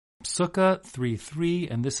Sukkah 3:3,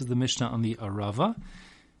 and this is the Mishnah on the Arava.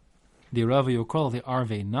 The Arava you'll call the Arve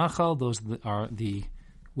Nachal, those are the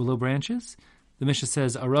willow branches. The Mishnah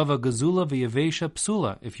says, Arava Gazula v'yavesha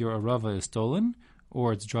psula. If your Arava is stolen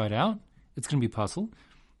or it's dried out, it's going to be puzzle.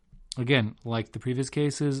 Again, like the previous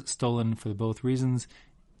cases, stolen for both reasons.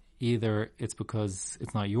 Either it's because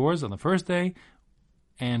it's not yours on the first day,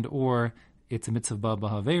 and or it's a mitzvah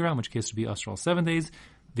b'havera, in which case it would be astral 7 days.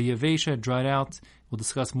 The yavesha, dried out. We'll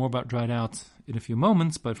discuss more about dried out in a few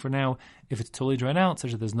moments, but for now, if it's totally dried out,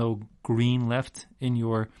 such that there's no green left in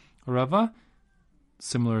your arava,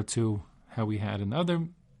 similar to how we had in the other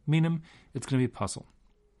minim, it's going to be puzzle.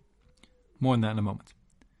 More on that in a moment.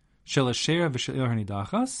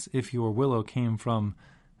 If your willow came from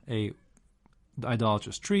a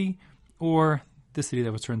idolatrous tree, or the city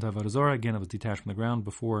that was turned to Avodah Zarah, again, it was detached from the ground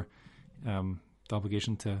before the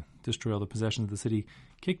obligation to destroy all the possessions of the city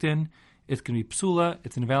kicked in, it's going to be psula.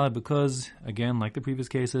 It's invalid because, again, like the previous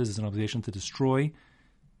cases, it's an obligation to destroy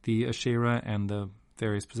the Asherah and the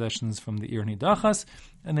various possessions from the Ir Nidachas,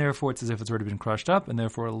 and therefore it's as if it's already been crushed up, and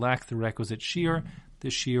therefore it lacks the requisite shear.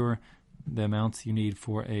 The shear, the amount you need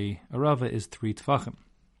for a arava, is 3 tfachim.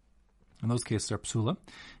 In those cases are psula.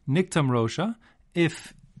 Niktam rosha,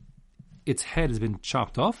 if its head has been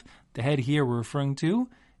chopped off, the head here we're referring to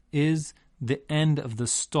is the end of the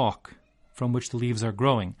stalk from which the leaves are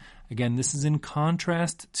growing. Again, this is in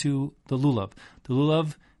contrast to the lulav. The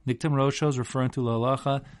lulav, niktam rosha, is referring to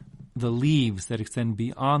lalacha, the leaves that extend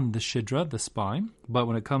beyond the shidra, the spine. But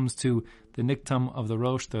when it comes to the niktam of the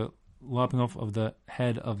rosh, the lopping off of the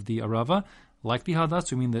head of the arava, like the hadas,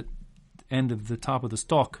 we mean the end of the top of the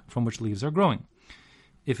stalk from which leaves are growing.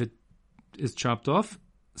 If it is chopped off,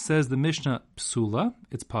 says the Mishnah psula,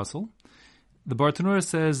 it's puzzle. The Bartanura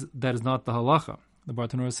says that is not the halacha. The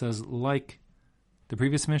Bartanura says, like the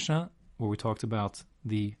previous Mishnah, where we talked about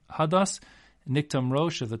the hadas, niktam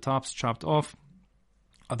rosh, if the top's chopped off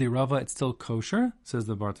of the arava, it's still kosher, says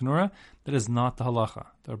the Bartanura. That is not the halacha.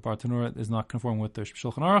 The Bartanura is not conforming with the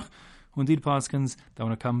Shulchan Aruch, who indeed paskins that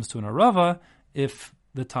when it comes to an arava, if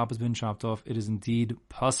the top has been chopped off, it is indeed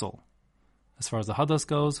puzzle. As far as the hadas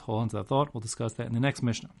goes, hold on to that thought. We'll discuss that in the next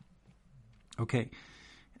Mishnah. Okay.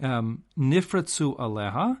 Nifratsu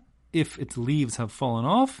aleha, if its leaves have fallen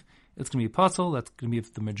off, it's going to be puzzle. That's going to be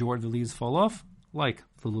if the majority of the leaves fall off, like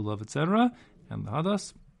the lulav, etc., and the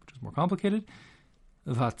hadas, which is more complicated.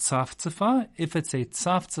 Vatzaftzfa, if it's a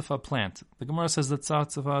tzaftzfa plant. The Gemara says that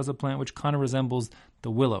tzaftzfa is a plant which kind of resembles the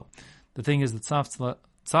willow. The thing is that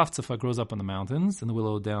tzaftzfa grows up on the mountains, and the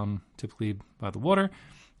willow down typically by the water,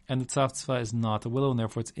 and the tzaftzfa is not a willow, and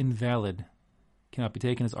therefore it's invalid. Cannot be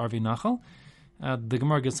taken as arvi nachal. The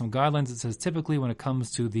Gemara gives some guidelines. It says typically when it comes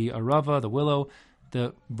to the arava, the willow,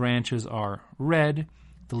 the branches are red,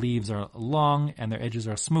 the leaves are long, and their edges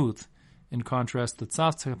are smooth. In contrast, the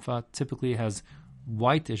tzaftzfa typically has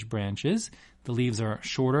whitish branches, the leaves are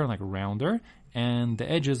shorter, like rounder, and the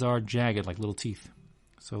edges are jagged, like little teeth.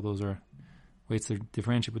 So those are ways to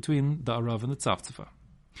differentiate between the arav and the tzaftzfa.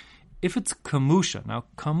 If it's kamusha, now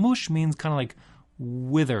kamush means kind of like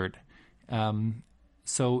withered.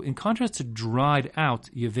 So in contrast to dried out,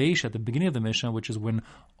 yavesh at the beginning of the Mishnah, which is when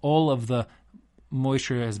all of the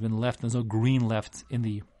moisture has been left, there's no green left in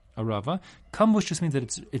the arava, kamush just means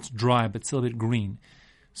that it's dry, but still a bit green.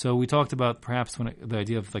 So we talked about perhaps the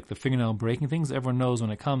idea of like the fingernail breaking things. Everyone knows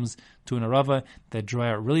when it comes to an arava, they dry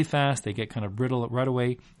out really fast, they get kind of brittle right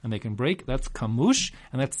away, and they can break. That's kamush,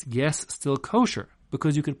 and that's, yes, still kosher,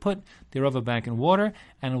 because you could put the arava back in water,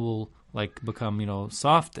 and it will like become,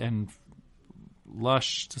 soft and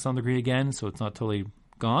lush to some degree again, so it's not totally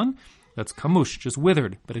gone. That's kamush, just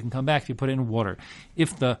withered, but it can come back if you put it in water.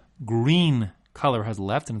 If the green color has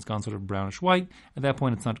left and it's gone sort of brownish white, at that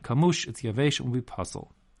point it's not kamush, it's yavesh, it will be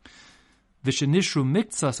puzzle. Vishenishru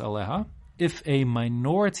miktsas aleha, if a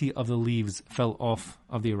minority of the leaves fell off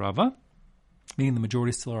of the arava, meaning the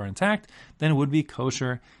majority still are intact, then it would be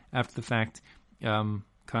kosher after the fact, kind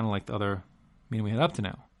of like the other meaning we had up to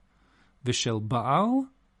now. Vishel baal,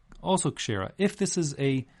 also kshera. If this is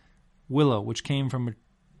a willow which came from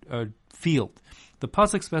a field, the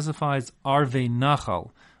pasuk specifies arve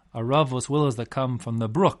nachal, aravos, willows that come from the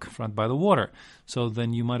brook, front by the water. So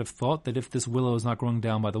then you might have thought that if this willow is not growing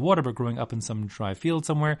down by the water, but growing up in some dry field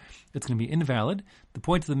somewhere, it's going to be invalid. The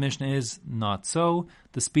point of the Mishnah is not so.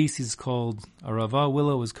 The species called arava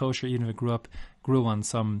willow is kosher, even if it grew on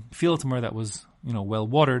some field somewhere that was, well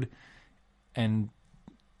watered. And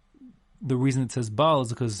the reason it says Baal is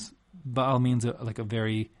because Baal means like a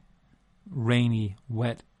very rainy,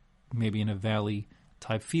 wet, maybe in a valley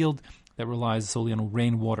type field that relies solely on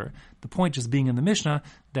rainwater. The point just being in the Mishnah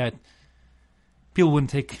that people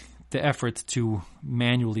wouldn't take the effort to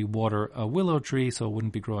manually water a willow tree, so it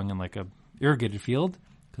wouldn't be growing in like a irrigated field,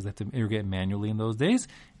 because they have to irrigate manually in those days.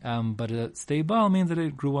 But a steibal means that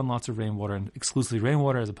it grew on lots of rainwater, and exclusively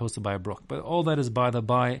rainwater, as opposed to by a brook. But all that is by the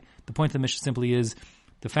by. The point of the Mishnah simply is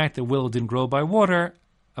the fact that willow didn't grow by water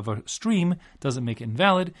of a stream doesn't make it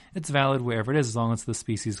invalid. It's valid wherever it is, as long as the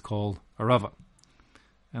species called arava.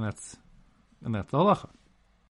 And that's the halacha.